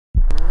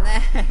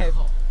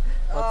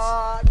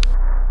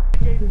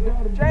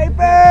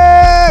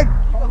Jaybin!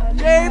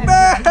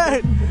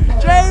 Jaybin!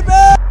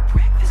 Jaybin!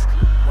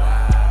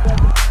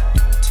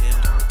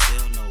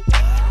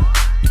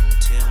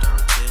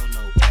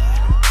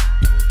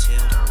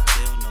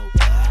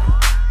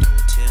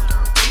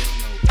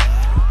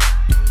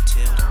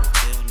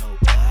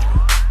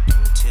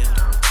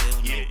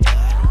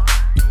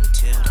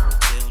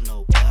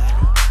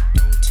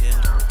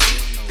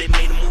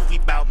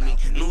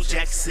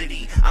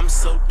 City. I'm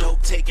so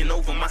dope, taking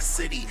over my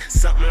city.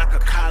 Something like a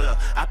collar,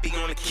 I be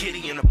on a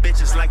kitty and the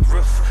bitches like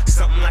roof.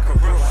 Something like a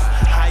roof,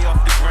 high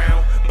off the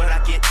ground, but I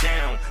get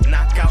down.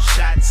 Knock out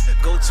shots,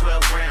 go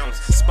 12 rounds.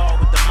 Spar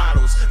with the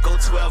models, go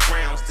 12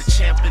 rounds. The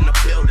champ in the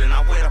building,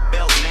 I wear the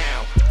belt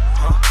now.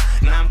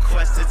 Now I'm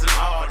Quest as an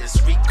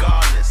artist,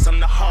 regardless. I'm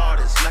the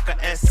hardest, like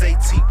a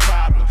SAT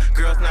problem.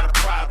 Girls not a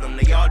problem,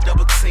 they all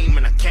double team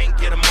and I can't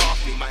get them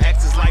off me. My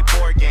exes like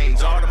board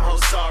games, all them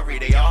hoes sorry,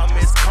 they all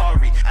miss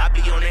Corey. I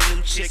be on that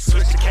new chick,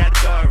 switch the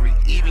category.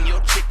 Even your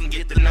chick can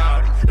get the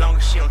naughty, long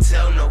as she don't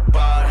tell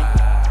nobody.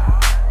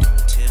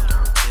 Don't tell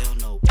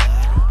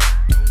nobody.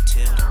 Don't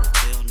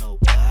tell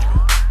nobody.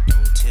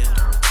 Don't tell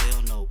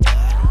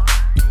nobody.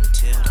 Don't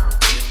tell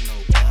nobody.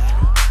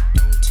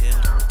 Don't tell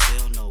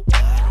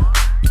nobody.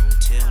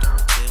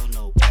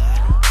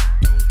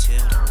 Don't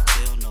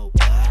tell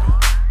nobody.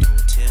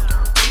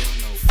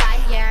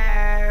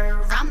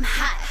 Fire, I'm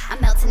hot. I'm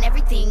melting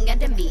everything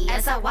under me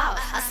as I walk.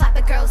 I'll slap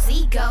a girl's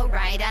ego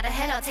right out of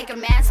head. I'll take her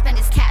man, spend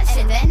his cash,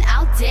 and then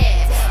I'll dip.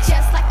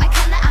 Just like my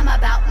color, I'm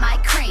about my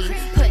cream.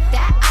 Put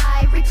that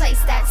I,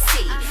 replace that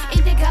C.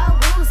 Indigo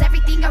rules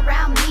everything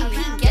around me.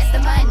 P gets the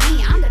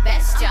money, I'm the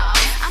best, y'all.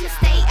 I'ma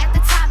stay at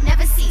the top,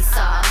 never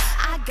seesaw.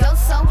 I go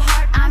so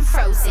hard, I'm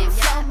frozen.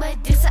 Flow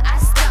Medusa, I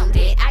stoned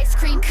it. Ice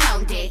cream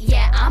coned it,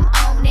 yeah, I'm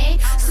on it.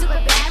 Super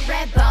bad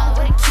red bone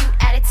with a cute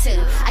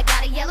attitude. I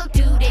got a yellow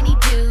dude and he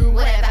do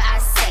whatever I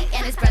say.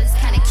 And his brother's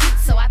kinda cute,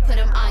 so I put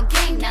him on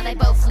game. Now they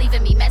both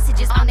leaving me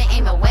messages on the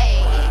aim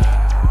away.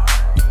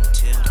 Don't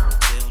tell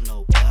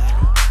nobody.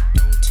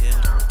 Don't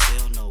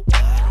tell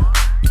nobody.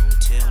 Don't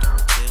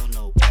tell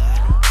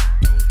nobody.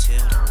 Don't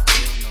tell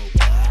nobody.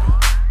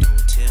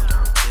 Don't tell nobody. Don't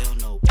tell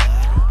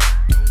nobody.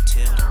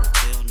 Don't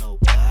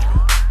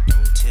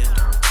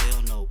tell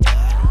nobody.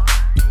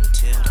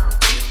 Don't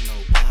tell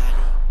nobody.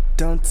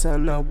 Don't tell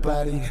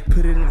nobody,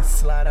 put it in the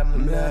slot, I'ma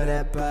melt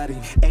that body.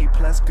 A+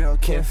 girl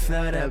can't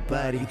feel that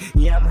body.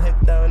 Yeah, I'm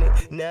hooked on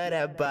it, know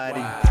that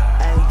body.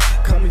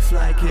 Ayy, call me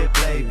fly kid,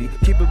 baby.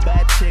 Keep a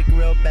bad chick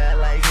real bad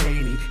like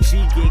Haiti. She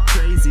get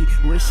crazy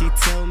when she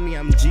tell me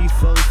I'm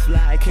G4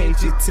 fly,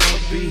 can't you tell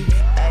me?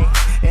 Ayy,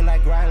 and I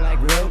grind like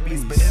real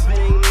beats. But if it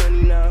ain't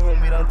money, nah,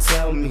 homie, don't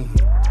tell me.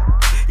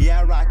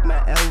 Yeah, I rock my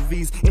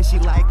LVs, and she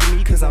like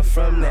me cause I'm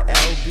from the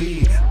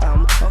LB.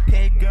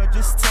 Okay, girl,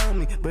 just tell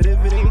me. But if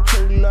it ain't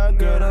true, nah,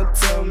 girl, don't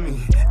tell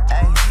me.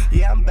 Ay,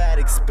 yeah, I'm bad,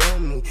 expel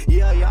me.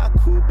 Yeah, y'all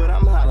cool, but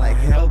I'm hot like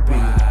Hellby.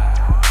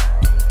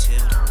 Don't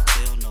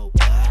tell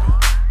nobody.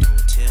 Don't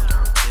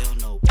tell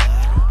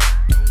nobody.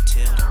 Don't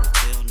tell nobody. Don't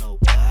tell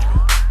nobody.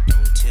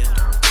 Don't tell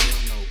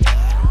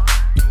nobody.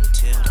 Don't tell nobody. Don't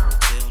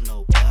tell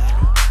nobody.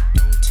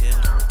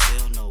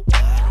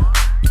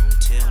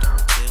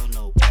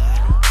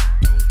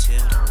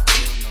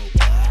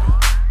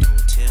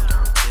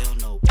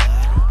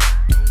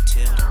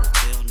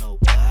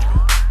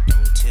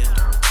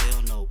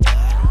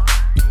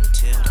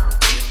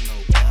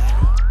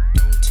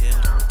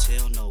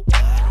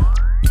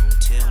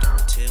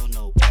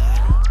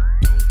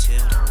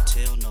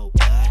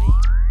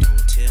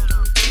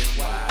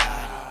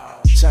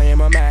 Cheyenne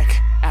my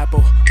Mac,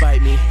 Apple,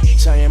 bite me.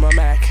 Cheyenne my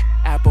Mac,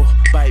 Apple,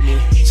 bite me.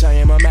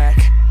 Cheyenne my Mac,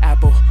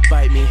 Apple,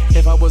 bite me.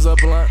 If I was a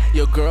blunt,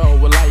 your girl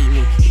would like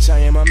me.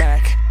 Cheyenne my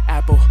Mac,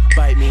 Apple,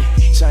 bite me.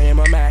 Cheyenne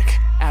my Mac,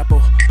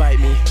 Apple, bite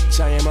me.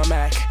 Cheyenne my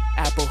Mac,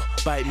 Apple,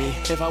 bite me.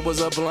 If I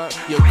was a blunt,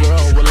 your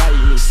girl would like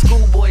me.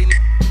 Schoolboy,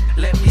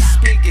 let me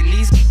speak in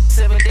these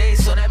 7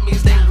 days, so that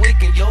means they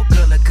wicked. Your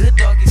girl a good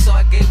doggy, so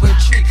I gave her a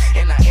treat.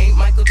 And I ain't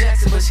Michael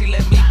Jackson, but she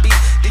let me be.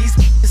 These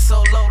is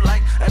so low,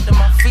 like under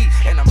my feet.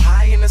 And I'm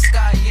high in the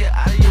sky, yeah,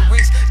 out of your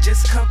reach.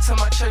 Just come to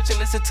my church and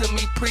listen to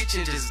me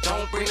preaching. Just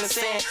don't bring the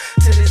sand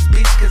to this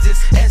beach, cause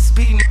it's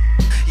SB.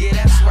 Yeah,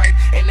 that's right.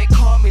 And they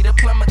call me the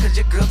plumber, cause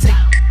your girl take.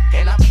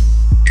 And I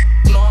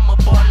know I'm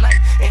up all night.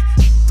 And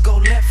go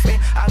left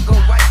and I go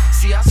right.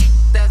 See, I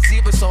that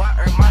zebra, so I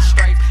earn my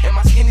stripe. And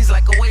my skinny's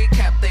like a wave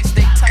cap, they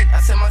stay tight.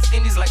 I said my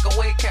skinny's like a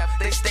wave cap,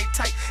 they stay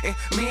tight. And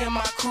me and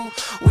my crew,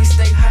 we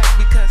stay hype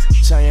because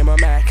Cheyenne my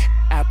Mac,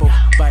 Apple,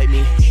 bite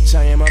me.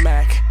 Cheyenne my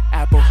Mac,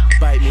 Apple,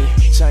 bite me.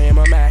 Cheyenne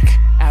my Mac,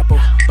 Apple,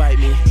 bite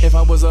me. If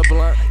I was a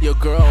blunt, your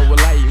girl would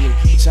like me.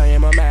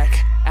 Cheyenne my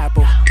Mac,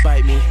 Apple,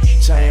 bite me.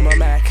 Cheyenne my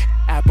Mac,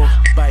 Apple,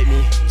 bite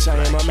me.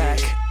 Cheyenne my Mac,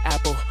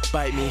 Apple,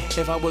 bite me.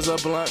 If I was a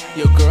blunt,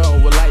 your girl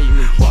would like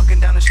me. Walking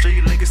down the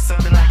street looking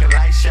something like a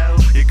light show.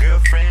 Your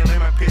girlfriend let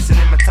my piercing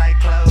in my tight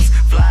clothes.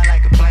 Fly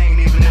like a plane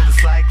even if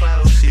it's light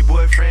clothes. Your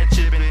boyfriend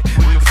chipping it,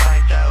 we can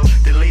fight though.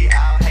 Delete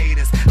all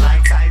haters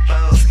like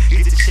typos.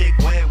 Get your chick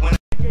wet when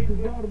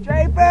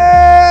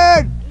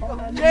Jaybin!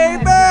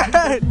 Jaybin!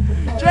 Jaybin!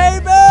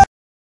 Jaybin!